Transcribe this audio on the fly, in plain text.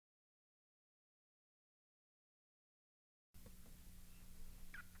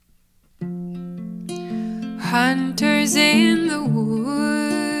Hunters in the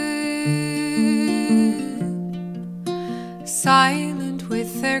wood, silent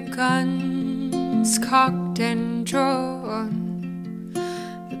with their guns cocked and drawn,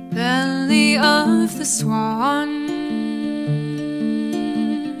 the belly of the swan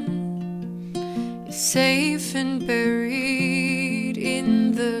is safe and buried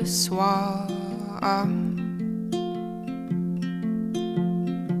in the swamp.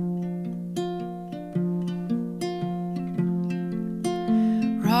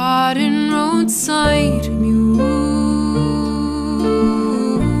 Rotten roadside mule,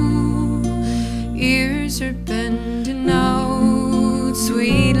 ears are bending out,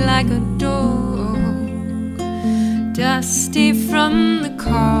 sweet like a dog, dusty from the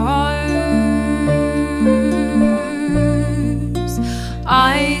cars,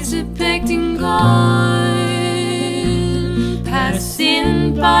 eyes are pegged and gone,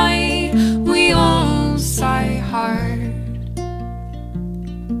 passing by, we all sigh hard.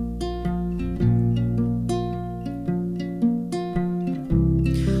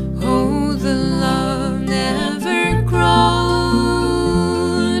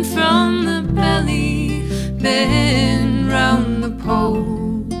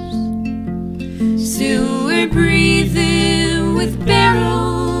 Still we're breathing with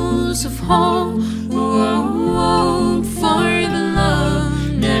barrels of hope, for the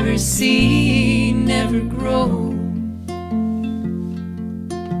love never see, never grow.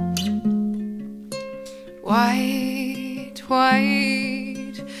 White,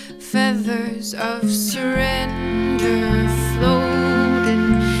 white feathers of surrender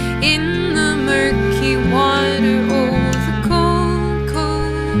floating in the murky water, oh, the cold,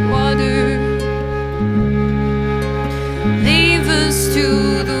 cold water. Leave us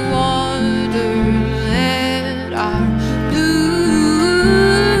to the water, let our blue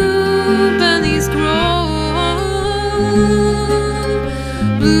bellies grow,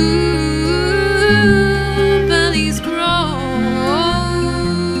 blue bellies grow,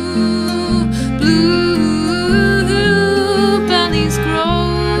 blue bellies grow,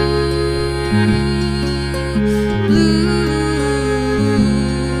 blue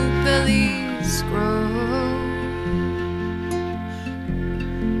bellies grow.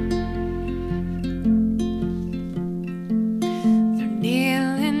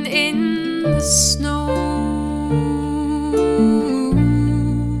 Snow,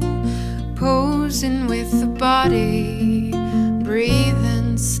 posing with the body,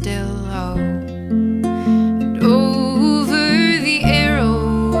 breathing still low, and over the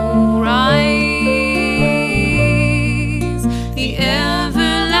arrow rise the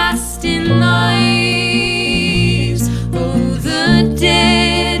everlasting eyes. Oh, the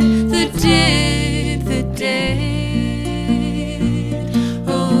dead, the dead, the dead.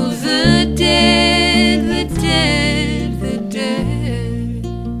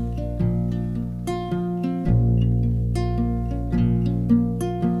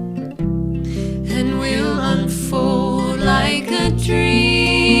 And we'll unfold like a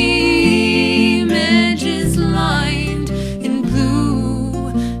dream, edges lined in blue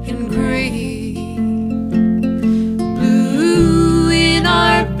and gray, blue in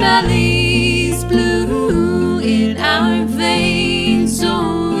our bellies, blue in our veins.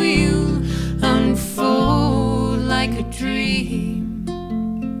 So we'll unfold like a dream.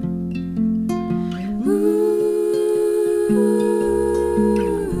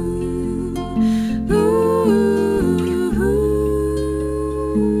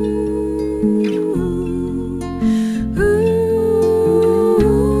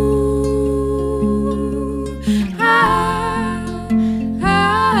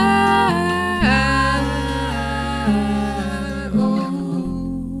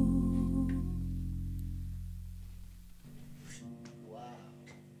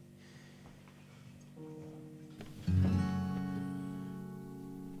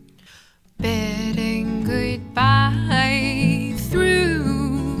 Bidding goodbye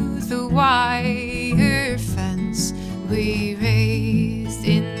through the wire fence we raised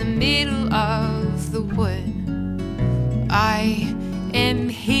in the middle of the wood. I am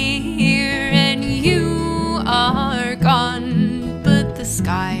here and you are gone, but the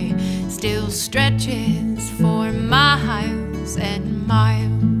sky still stretches for miles and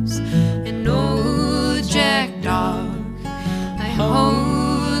miles. An old jackdaw, I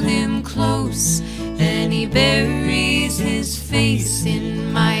hold him close, and he buries his face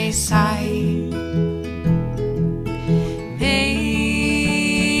in my side. Make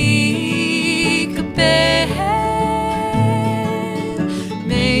a bed,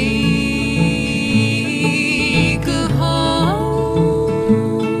 make a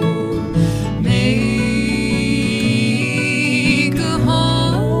home, make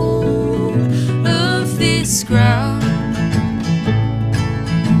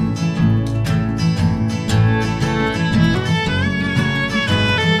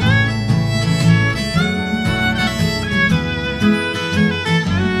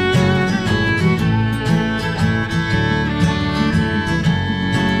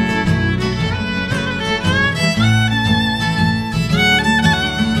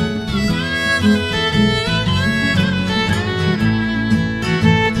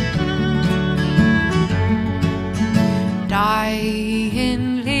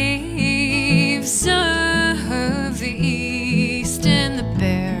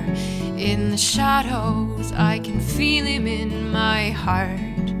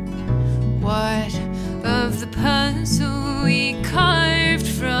heart. What of the puzzle we carved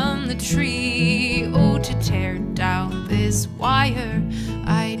from the tree? Oh, to tear down this wire,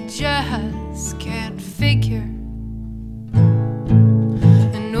 I just can't figure.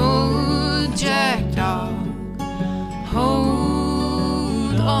 An old jackdaw,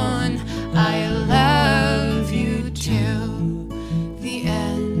 hold on, I love you till the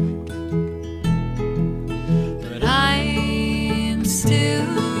end. But I'm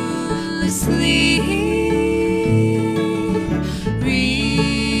still asleep,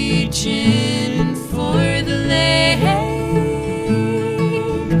 reaching for the lake,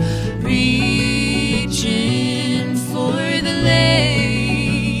 reaching for the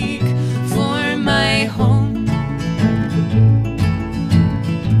lake, for my home.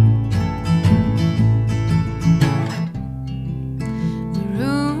 The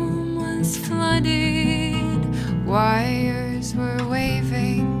room was flooded, wires were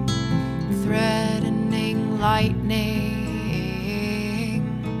waving, threatening lightning,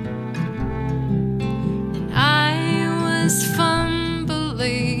 and I was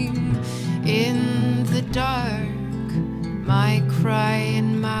fumbling in the dark. My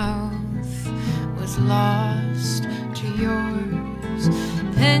crying mouth was lost to yours.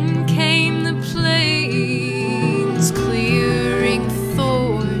 Then came the plains, clearing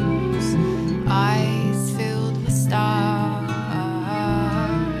thorns, eyes filled with stars.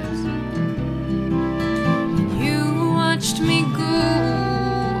 Watched me go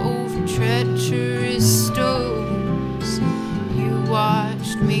over treacherous stones. You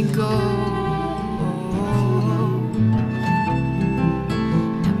watched me go.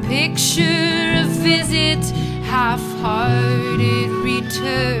 Now picture a visit, half-hearted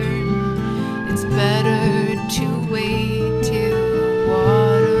return. It's better to wait till the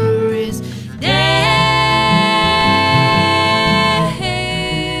water is dead.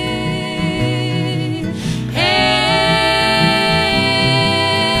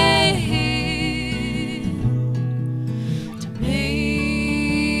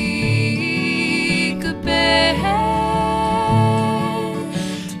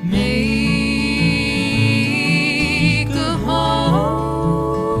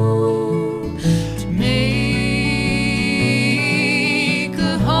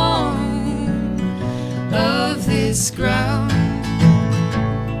 Ground.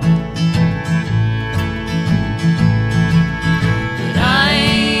 But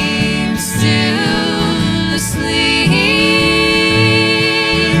I'm still asleep,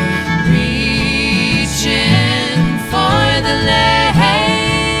 reaching for the lake,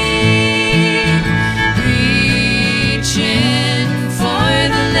 reaching for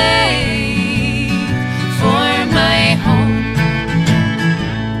the lake, for my home.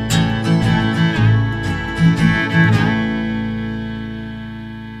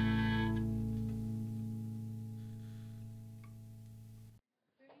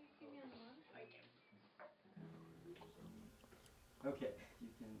 Okay, you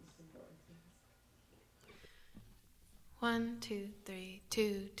can start. 1, 2, 3,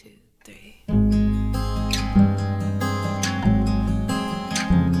 2, 2, 3.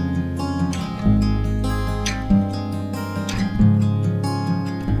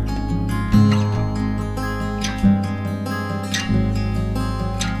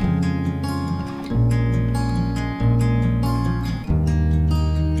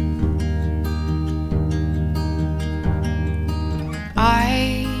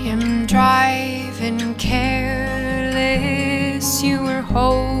 I am driving careless. You were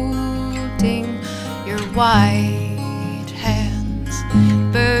holding your white hands.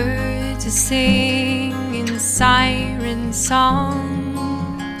 Birds are singing siren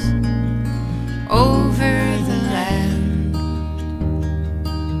songs over the land.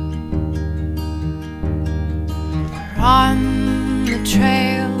 We're on the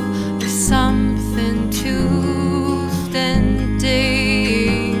trail of something toothed and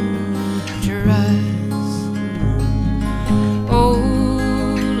dangerous. Oh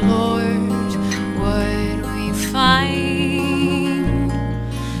Lord, what we find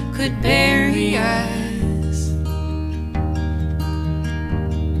could bury us.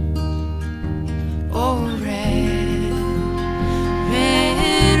 Oh red,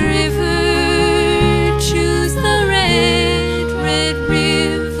 red river, choose the red, red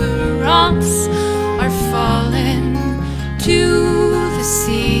river. Rocks are falling to the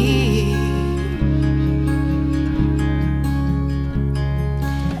sea.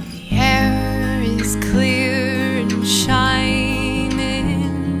 The air is clear and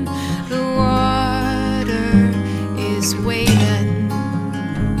shining, the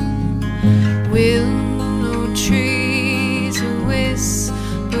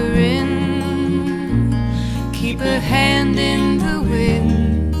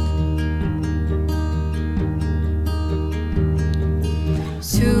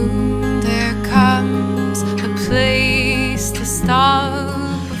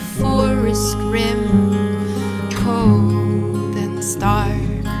dark.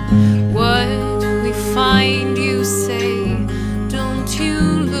 What we find, you say, don't you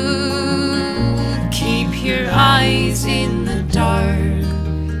look. Keep your eyes in the dark.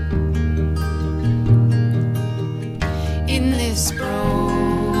 In this broken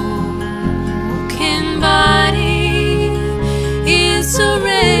body is a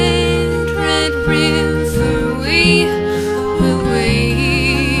red, red river. We will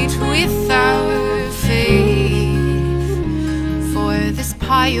wait with our faith for this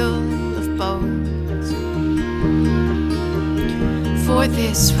pile of bones, for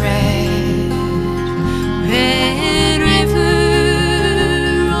this red, red river.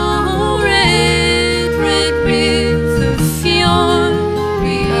 Oh, red, red river, furious,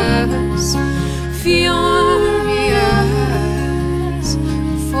 furious,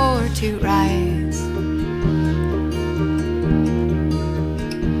 for to rise.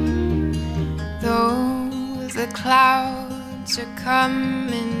 Though the clouds are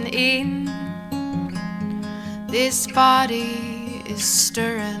coming in, this body is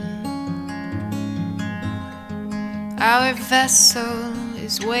stirring. Our vessel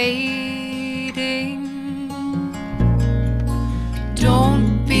is waiting.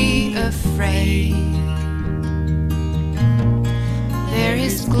 Don't be afraid. There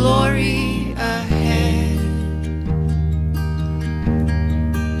is glory ahead.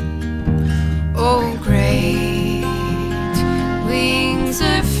 Oh, great wings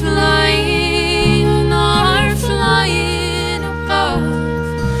are flying above.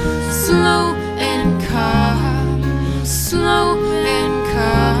 Slow and calm, slow and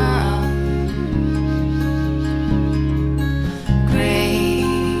calm. Great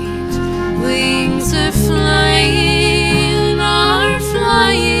wings are flying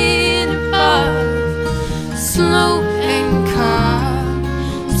above. Slow and calm,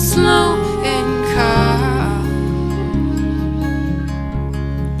 slow and calm.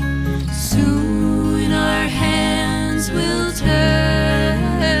 Soon our hands will turn.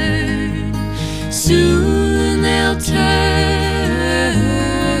 Soon they'll turn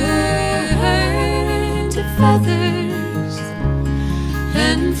to feathers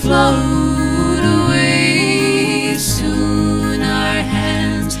and float away. Soon our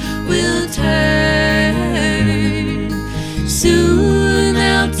hands will turn. Soon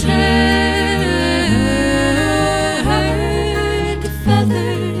they'll turn to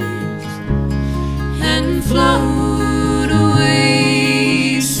feathers and float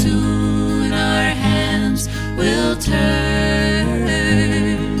away. Soon our hands will turn.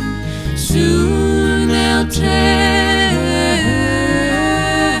 Soon they'll turn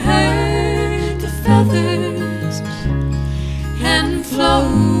to feathers and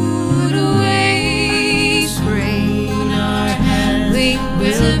float away. Soon our hands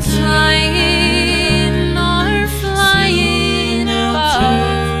wings are flying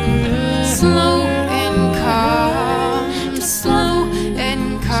above. Slow and calm, slow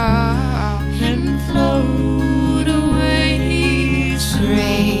and calm, and float away.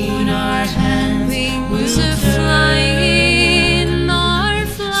 Soon our hands wings are flying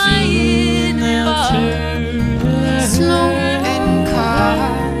above. Slow and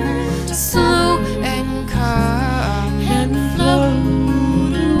calm, slow and calm, and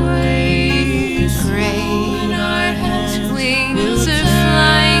float away. Great wings are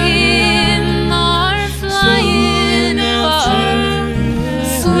flying above.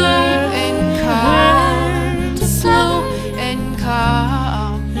 Slow and calm, slow and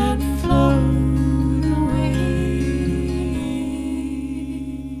calm, and float away.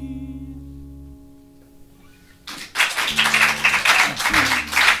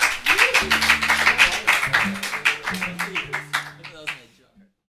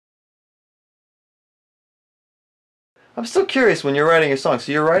 I'm still curious when you're writing your songs.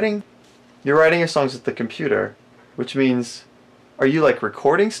 So you're writing your songs with the computer, which means, are you like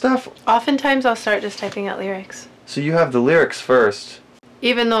recording stuff? Oftentimes I'll start just typing out lyrics. So you have the lyrics first.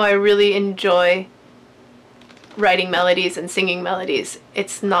 Even though I really enjoy writing melodies and singing melodies,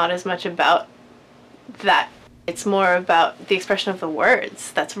 it's not as much about that. It's more about the expression of the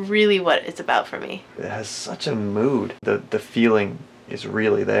words. That's really what it's about for me. It has such a mood. The feeling is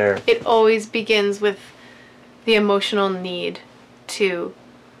really there. It always begins with the emotional need to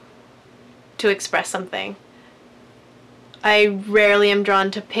express something. I rarely am drawn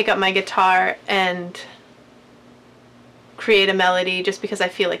to pick up my guitar and create a melody just because I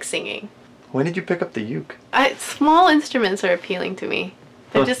feel like singing. When did you pick up the uke? Small instruments are appealing to me.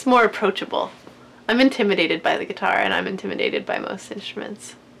 They're Huh. just more approachable. I'm intimidated by the guitar, and I'm intimidated by most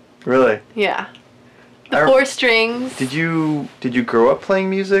instruments. Really? Yeah. The 4 strings. Did you grow up playing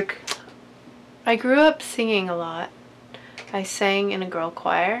music? I grew up singing a lot. I sang in a girl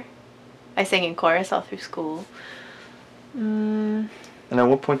choir. I sang in chorus all through school. And at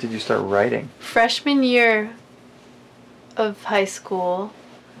what point did you start writing? Freshman year of high school,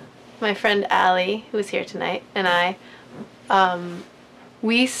 my friend Allie, who was here tonight, and I,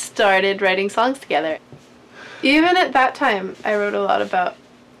 we started writing songs together. Even at that time, I wrote a lot about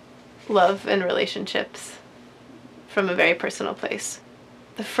love and relationships from a very personal place.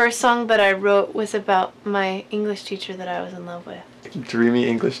 The first song that I wrote was about my English teacher that I was in love with. Dreamy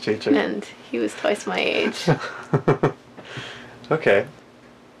English teacher. And he was twice my age. Okay.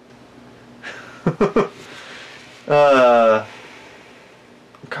 I'm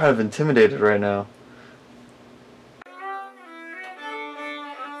kind of intimidated right now.